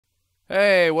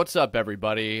Hey, what's up,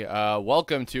 everybody?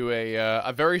 Welcome to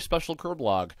a very special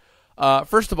Kirblog.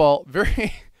 First of all,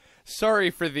 very sorry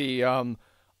for the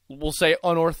we'll say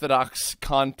unorthodox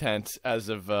content as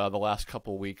of the last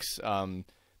couple weeks.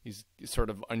 These sort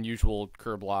of unusual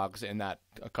Kirblogs, in that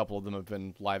a couple of them have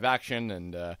been live action,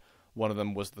 and one of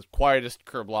them was the quietest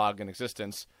Kirblog in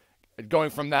existence.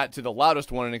 Going from that to the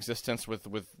loudest one in existence, with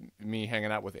me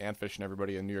hanging out with Antfish and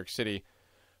everybody in New York City.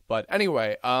 But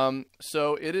anyway,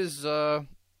 so it is the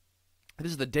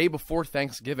day before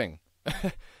Thanksgiving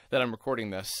that I'm recording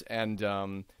this, and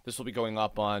this will be going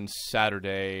up on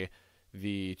Saturday,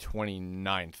 the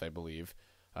 29th, I believe.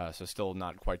 So still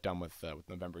not quite done with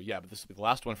November yet, but this will be the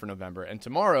last one for November. And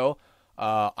tomorrow,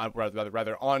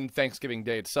 rather on Thanksgiving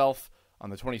Day itself,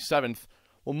 on the 27th,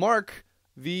 will mark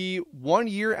the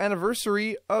 1-year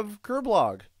anniversary of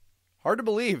Kirblog. Hard to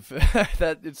believe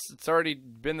that it's already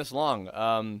been this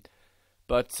long,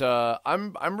 but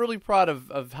I'm really proud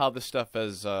of how this stuff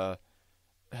has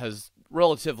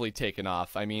relatively taken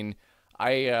off. I mean,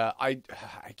 I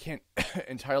can't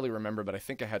entirely remember, but I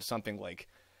think I had something like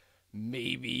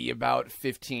maybe about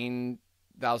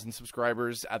 15,000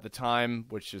 subscribers at the time,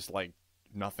 which is like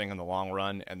nothing in the long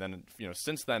run. And then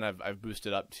since then I've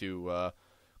boosted up to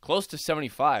close to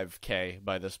 75K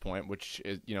by this point, which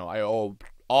is I owe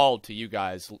all to you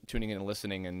guys tuning in and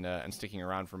listening and sticking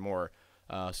around for more.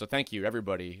 So thank you,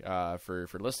 everybody, for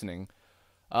listening.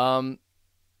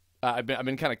 I've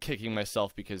been kind of kicking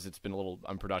myself because it's been a little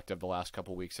unproductive the last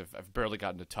couple weeks. I've barely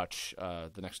gotten to touch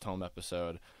the next home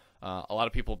episode. A lot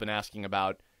of people have been asking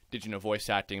about Did You Know voice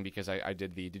acting, because I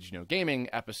did the Did You Know gaming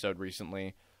episode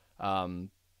recently.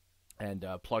 And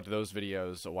plugged those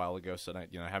videos a while ago, so I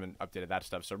haven't updated that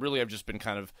stuff. So really, I've just been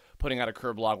kind of putting out a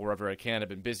Kirblog wherever I can. I've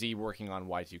been busy working on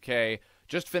Y2K.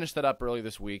 Just finished that up early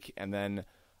this week, and then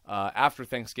after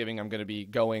Thanksgiving, I'm going to be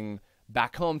going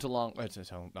back home to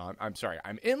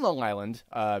I'm in Long Island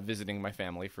visiting my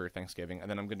family for Thanksgiving,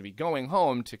 and then I'm going to be going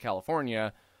home to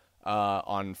California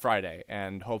on Friday,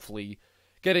 and hopefully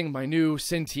getting my new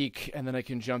Cintiq, and then I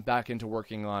can jump back into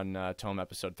working on Tome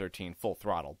Episode 13 full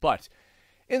throttle. But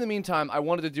in the meantime, I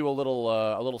wanted to do a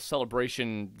little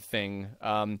celebration thing.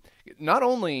 Not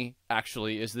only,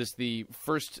 actually, is this the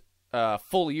first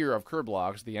full year of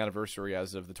Kirblogs, the anniversary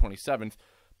as of the 27th,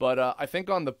 but I think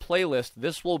on the playlist,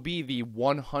 this will be the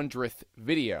 100th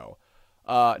video.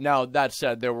 Now, that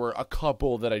said, there were a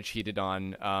couple that I cheated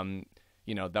on,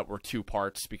 that were 2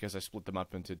 parts, because I split them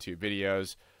up into 2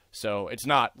 videos. So it's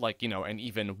not like, an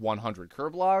even 100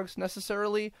 Kirblogs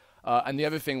necessarily. And the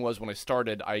other thing was, when I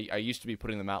started, I used to be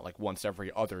putting them out like once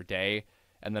every other day,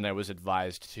 and then I was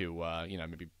advised to,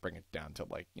 maybe bring it down to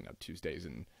like, Tuesdays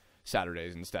and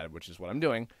Saturdays instead, which is what I'm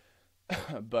doing.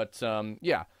 But,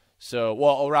 yeah. So,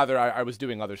 or rather, I was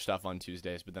doing other stuff on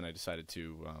Tuesdays, but then I decided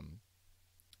to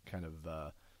kind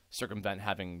of circumvent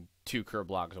having 2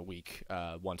 Kirblogs a week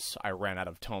once I ran out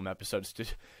of Tome episodes to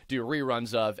do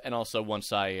reruns of, and also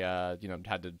once I,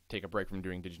 had to take a break from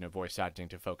doing Did You Know voice acting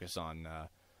to focus on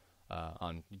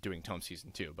doing Tome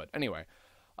Season 2. But anyway,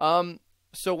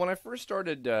 so when I first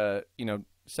started,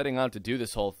 setting out to do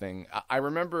this whole thing, I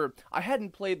remember I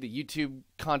hadn't played the YouTube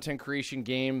content creation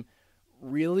game,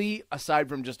 really, aside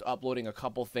from just uploading a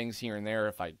couple things here and there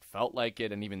if I felt like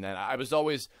it, and even then, I was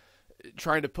always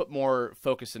trying to put more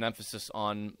focus and emphasis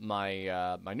on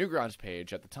my my Newgrounds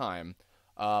page at the time.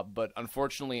 But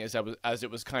unfortunately, as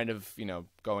it was kind of,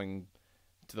 going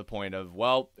to the point of,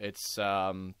 well, it's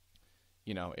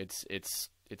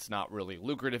it's not really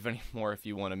lucrative anymore if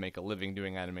you want to make a living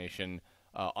doing animation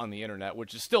on the internet,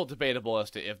 which is still debatable as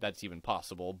to if that's even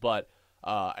possible, but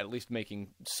at least making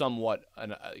somewhat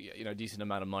decent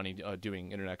amount of money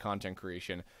doing internet content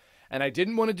creation. And I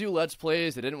didn't want to do Let's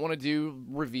Plays. I didn't want to do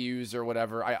reviews or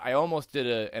whatever. I almost did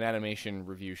an animation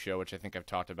review show, which I think I've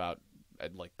talked about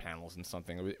at like panels and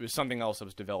something. It was something else I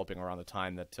was developing around the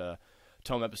time that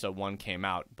Tome Episode 1 came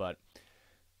out, but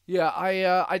yeah,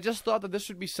 I just thought that this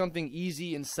would be something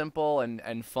easy and simple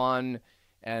and fun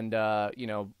and,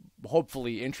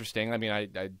 hopefully interesting. I mean,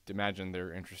 I imagine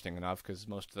they're interesting enough, because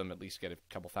most of them at least get a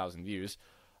couple thousand views.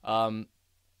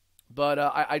 But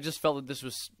I just felt that this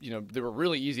was, they were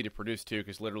really easy to produce, too,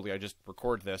 because literally I just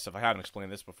record this. If I haven't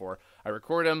explained this before, I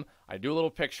record them, I do a little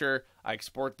picture, I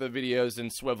export the videos in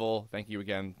Swivel. Thank you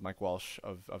again, Mike Walsh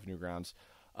of Newgrounds.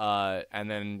 And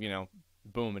then,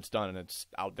 boom, it's done, and it's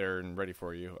out there and ready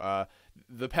for you.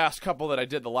 The past couple that I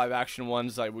did, the live-action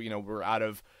ones, were out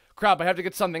of, crap, I have to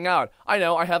get something out. I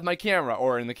know, I have my camera.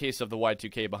 Or in the case of the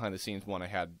Y2K behind-the-scenes one, I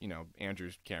had,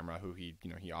 Andrew's camera, who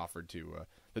he offered to,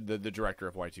 the director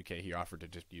of Y2K, he offered to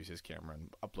just use his camera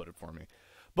and upload it for me.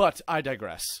 But I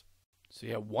digress. So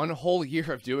yeah, one whole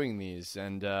year of doing these,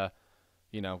 and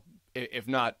you know, if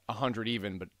not 100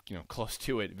 even, but you know, close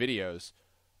to it, videos.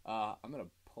 I'm gonna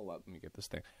pull up. Let me get this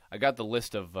thing. I got the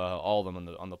list of all of them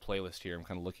on the playlist here. I'm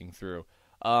kind of looking through.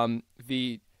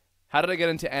 How did I get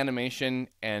into animation,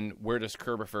 and where does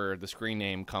Kirbifer, the screen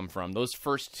name, come from? Those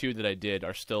first two that I did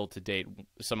are still to date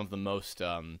some of the most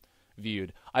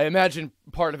viewed. I imagine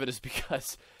part of it is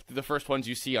because they're the first ones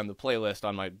you see on the playlist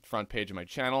on my front page of my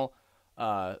channel.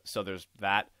 So there's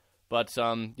that. But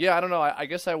yeah, I don't know. I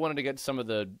guess I wanted to get some of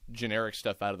the generic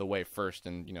stuff out of the way first,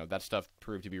 and you know that stuff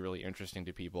proved to be really interesting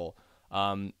to people.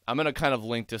 I'm gonna kind of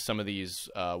link to some of these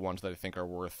ones that I think are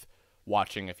worth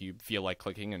watching if you feel like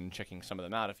clicking and checking some of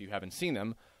them out if you haven't seen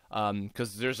them,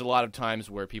 because there's a lot of times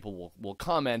where people will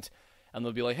comment and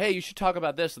they'll be like, hey, you should talk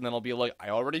about this, and then I'll be like, I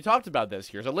already talked about this,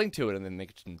 here's a link to it, and then they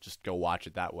can just go watch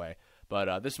it that way.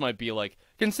 But this might be like,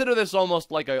 consider this almost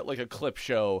like a clip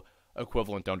show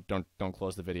equivalent. Don't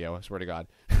close the video, I swear to God.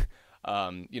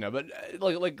 You know, but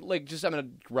like just I'm gonna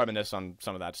reminisce on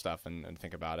some of that stuff and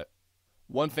think about it.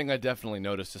 One thing I definitely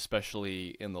noticed,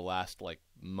 especially in the last like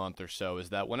month or so, is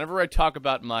that whenever I talk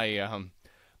about my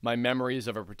my memories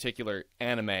of a particular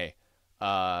anime,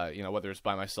 you know, whether it's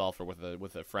by myself or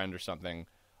with a friend or something,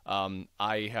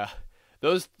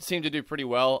 those seem to do pretty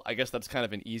well. I guess that's kind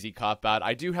of an easy cop out.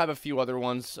 I do have a few other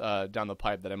ones down the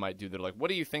pipe that I might do that are like, what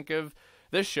do you think of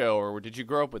this show, or did you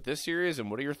grow up with this series, and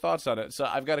what are your thoughts on it? So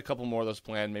I've got a couple more of those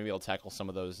planned. Maybe I'll tackle some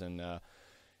of those in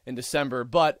December,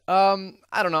 but I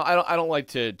don't know. I don't like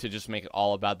to just make it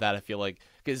all about that. I feel like,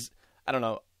 because I don't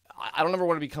know, I don't ever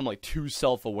want to become like too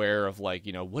self-aware of like,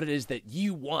 you know, what it is that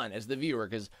you want as the viewer,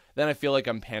 because then I feel like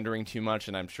I'm pandering too much,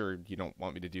 and I'm sure you don't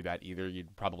want me to do that either.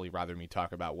 You'd probably rather me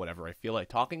talk about whatever I feel like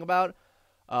talking about.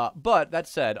 But that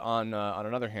said, on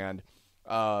another hand,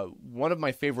 one of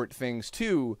my favorite things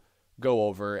to go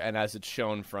over, and as it's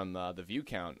shown from the view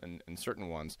count and certain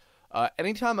ones,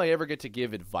 anytime I ever get to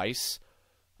give advice.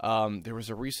 There was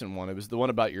a recent one. It was the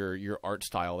one about your art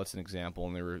style. That's an example,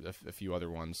 and there were a few other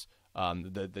ones.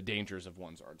 The dangers of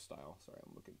one's art style. Sorry,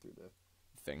 I'm looking through the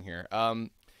thing here.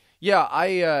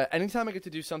 Yeah, anytime I get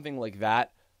to do something like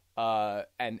that,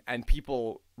 and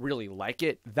people really like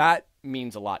it, that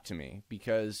means a lot to me,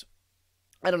 because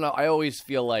I don't know. I always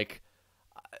feel like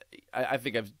I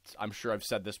think I'm sure I've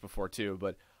said this before too,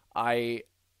 but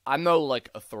I'm no like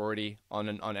authority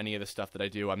on any of the stuff that I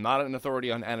do. I'm not an authority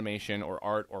on animation or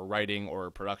art or writing or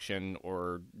production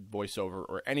or voiceover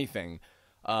or anything.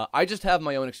 I just have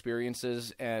my own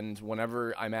experiences, and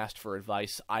whenever I'm asked for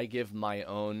advice, I give my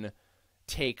own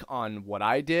take on what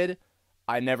I did.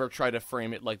 I never try to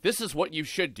frame it like, this is what you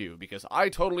should do, because I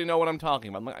totally know what I'm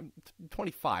talking about. I'm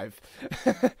 25.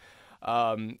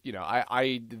 You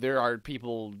know, there are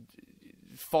people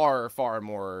far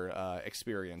more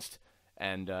experienced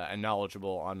and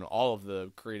knowledgeable on all of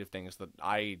the creative things that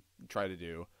I try to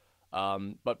do.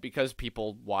 But because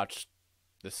people watch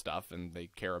this stuff and they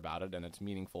care about it and it's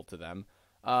meaningful to them,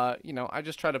 you know, I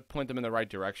just try to point them in the right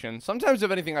direction. Sometimes,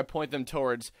 if anything, I point them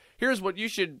towards, here's what you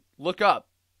should look up.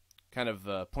 Kind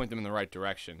of point them in the right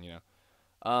direction, you know.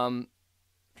 I'm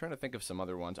trying to think of some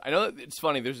other ones. I know that it's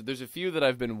funny, there's a few that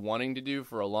I've been wanting to do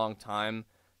for a long time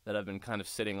that I've been kind of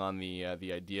sitting on the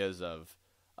ideas of.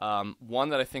 One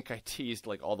that I think I teased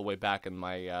like all the way back in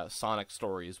my Sonic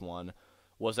Stories one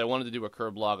was I wanted to do a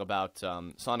Kirblog about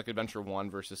Sonic Adventure 1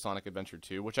 versus Sonic Adventure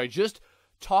 2, which I just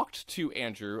talked to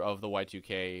Andrew of the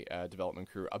Y2K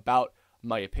development crew about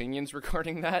my opinions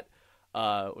regarding that,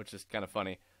 which is kind of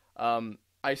funny.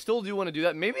 I still do want to do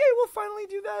that. Maybe I will finally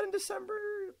do that in December,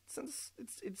 since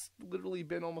it's literally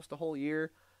been almost a whole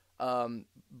year.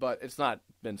 But it's not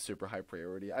been super high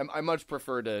priority. I much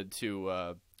prefer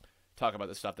to talk about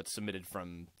the stuff that's submitted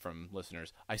from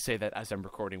listeners. I say that as I'm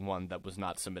recording one that was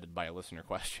not submitted by a listener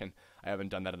question. I haven't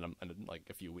done that in like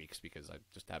a few weeks because I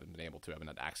just haven't been able to. I haven't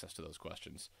had access to those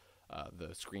questions, the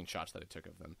screenshots that I took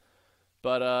of them.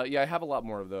 But yeah, I have a lot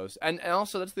more of those. And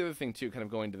also, that's the other thing too, kind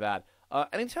of going to that.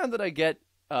 Anytime that I get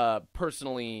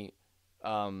personally,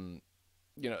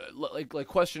 you know, like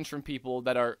questions from people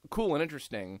that are cool and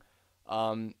interesting,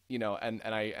 you know, and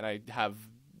I have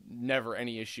never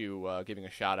any issue giving a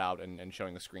shout out and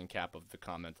showing a screen cap of the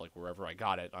comment, like wherever I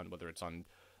got it, on whether it's on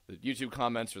the YouTube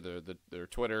comments or their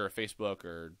Twitter or Facebook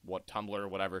or Tumblr or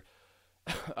whatever.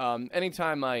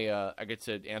 Anytime I get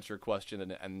to answer a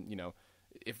question and you know,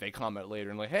 if they comment later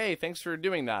and like, hey, thanks for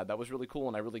doing that, that was really cool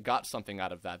and I really got something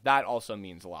out of that, that also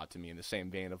means a lot to me, in the same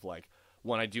vein of like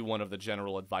when I do one of the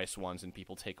general advice ones and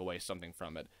people take away something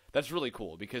from it. That's really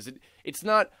cool, because it's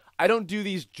not, I don't do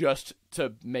these just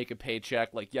to make a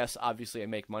paycheck. Like, yes, obviously I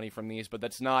make money from these, but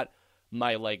that's not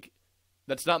my like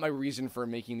That's not my reason for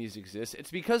making these exist.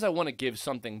 It's because I want to give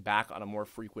something back on a more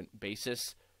frequent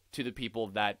basis to the people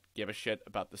that give a shit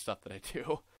about the stuff that I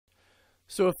do.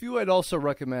 So a few I'd also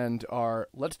recommend are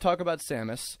Let's Talk About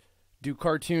Samus, Do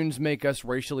Cartoons Make Us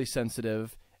Racially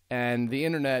Sensitive, and The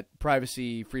Internet,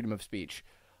 Privacy, Freedom of Speech.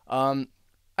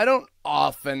 I don't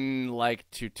often like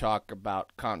to talk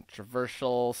about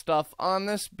controversial stuff on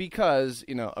this because,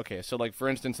 okay, so like for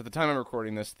instance, at the time I'm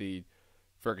recording this, the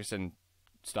Ferguson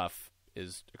stuff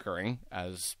is occurring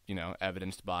as,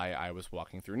 evidenced by I was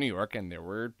walking through New York and there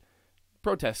were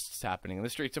protests happening in the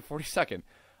streets of 42nd.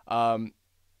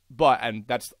 And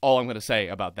that's all I'm going to say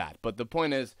about that. But the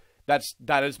point is,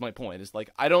 that is my point, is like,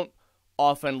 I don't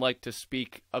often like to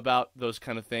speak about those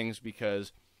kind of things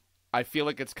because I feel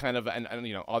like it's kind of, and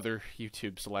other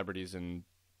YouTube celebrities, and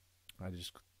I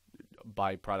just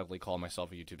byproductly call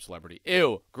myself a YouTube celebrity.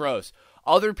 Ew, gross.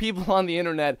 Other people on the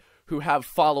internet who have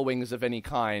followings of any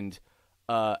kind,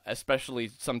 especially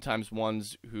sometimes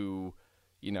ones who,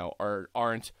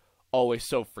 aren't always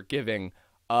so forgiving,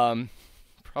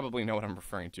 probably know what I'm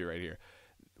referring to right here.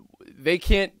 They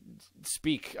can't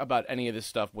speak about any of this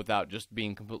stuff without just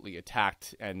being completely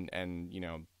attacked and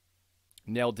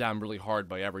nailed down really hard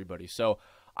by everybody. So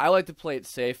I like to play it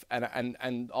safe,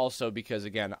 and also because,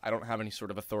 again, I don't have any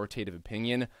sort of authoritative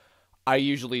opinion, I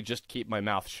usually just keep my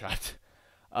mouth shut.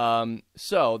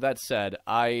 So that said,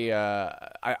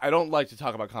 I don't like to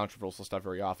talk about controversial stuff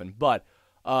very often, but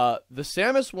the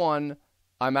Samus one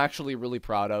I'm actually really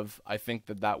proud of. I think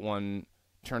that one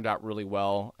turned out really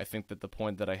well. I think that the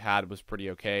point that I had was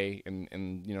pretty okay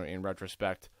in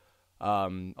retrospect. A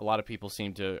lot of people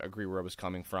seem to agree where I was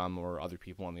coming from, or other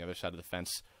people on the other side of the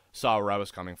fence saw where I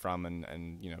was coming from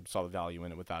and saw the value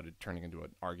in it without it turning into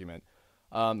an argument.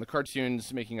 The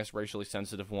cartoons making us racially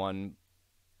sensitive one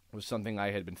was something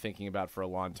I had been thinking about for a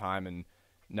long time and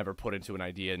never put into an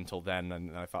idea until then,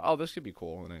 and I thought, oh, this could be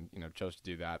cool, and I chose to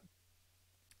do that.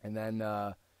 And then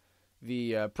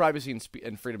the privacy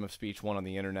and freedom of speech one on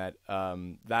the internet,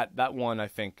 that one I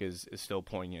think is still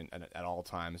poignant at all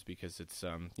times, because it's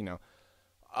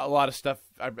a lot of stuff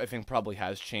I think probably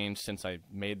has changed since I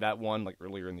made that one like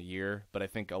earlier in the year, but I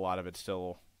think a lot of it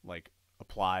still like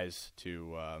applies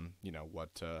to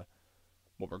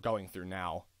what we're going through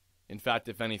now. In fact,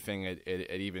 if anything,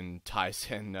 it even ties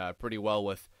in pretty well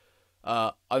with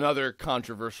another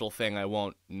controversial thing I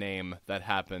won't name that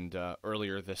happened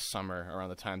earlier this summer around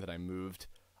the time that I moved.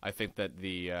 I think that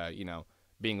the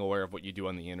being aware of what you do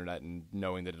on the internet and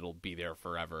knowing that it'll be there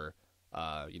forever,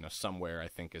 somewhere, I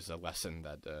think is a lesson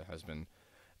that has been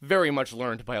very much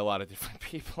learned by a lot of different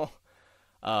people,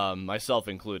 myself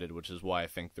included, which is why I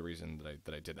think the reason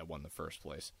that I did that one in the first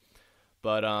place.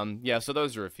 But, so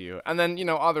those are a few. And then,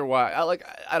 otherwise,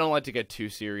 I don't like to get too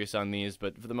serious on these,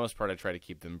 but for the most part, I try to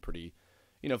keep them pretty,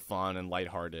 fun and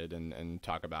lighthearted and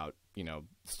talk about,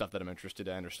 stuff that I'm interested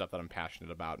in or stuff that I'm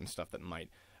passionate about and stuff that might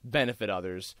benefit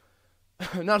others.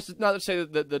 Not to say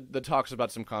that the talks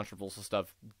about some controversial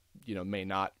stuff, may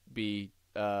not be,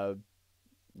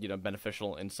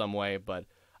 beneficial in some way, but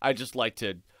I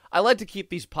like to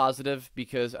keep these positive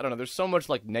because, I don't know, there's so much,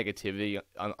 negativity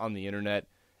on the internet,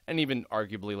 and even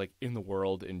arguably, in the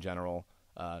world in general,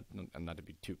 and not to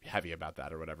be too heavy about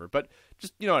that or whatever, but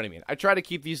just, you know what I mean? I try to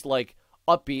keep these,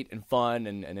 upbeat and fun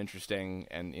and interesting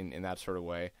and in that sort of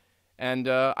way. And,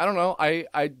 I don't know,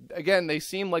 again, they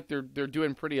seem like they're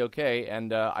doing pretty okay,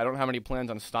 and I don't have any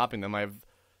plans on stopping them. I have,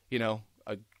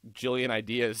 a jillion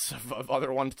ideas of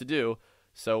other ones to do.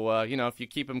 So, if you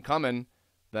keep them coming,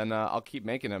 then I'll keep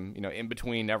making them, in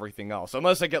between everything else.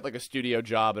 Unless I get a studio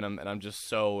job and I'm just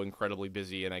so incredibly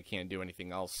busy and I can't do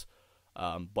anything else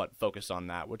but focus on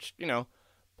that, which,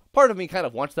 part of me kind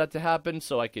of wants that to happen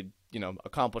so I could,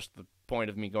 accomplish the point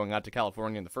of me going out to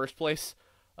California in the first place.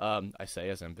 I say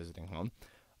as I'm visiting home.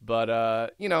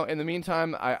 But, in the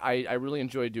meantime, I really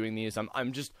enjoy doing these.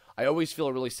 I always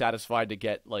feel really satisfied to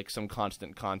get, some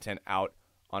constant content out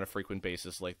on a frequent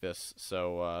basis like this.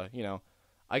 So,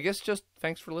 I guess just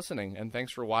thanks for listening and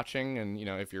thanks for watching. And,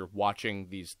 if you're watching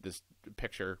this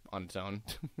picture on its own,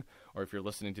 or if you're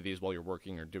listening to these while you're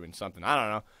working or doing something, I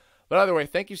don't know. But either way,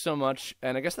 thank you so much.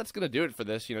 And I guess that's going to do it for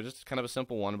this, just kind of a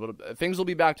simple one. But things will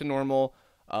be back to normal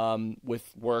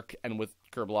with work and with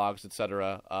Kirblogs,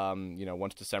 etc.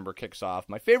 Once December kicks off.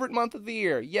 My favorite month of the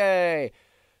year. Yay!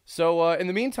 So in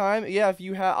the meantime, if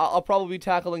you have, I'll probably be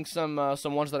tackling some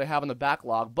ones that I have in the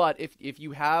backlog. But if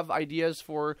you have ideas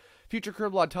for future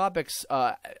Kirblog topics,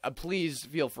 please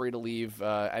feel free to leave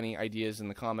any ideas in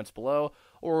the comments below,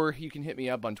 or you can hit me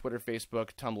up on Twitter,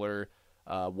 Facebook, Tumblr,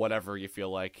 whatever you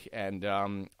feel like, and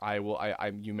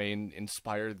you may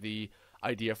inspire the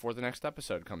idea for the next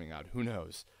episode coming out. Who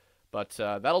knows? But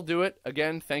that'll do it.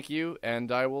 Again, thank you,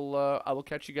 and I will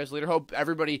catch you guys later. Hope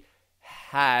everybody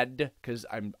had, because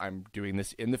I'm doing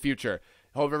this in the future.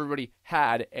 Hope everybody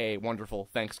had a wonderful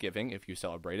Thanksgiving if you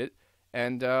celebrate it,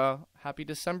 and happy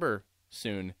December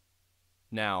soon.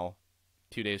 Now,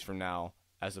 2 days from now,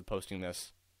 as of posting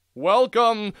this.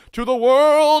 Welcome to the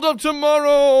world of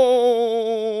tomorrow!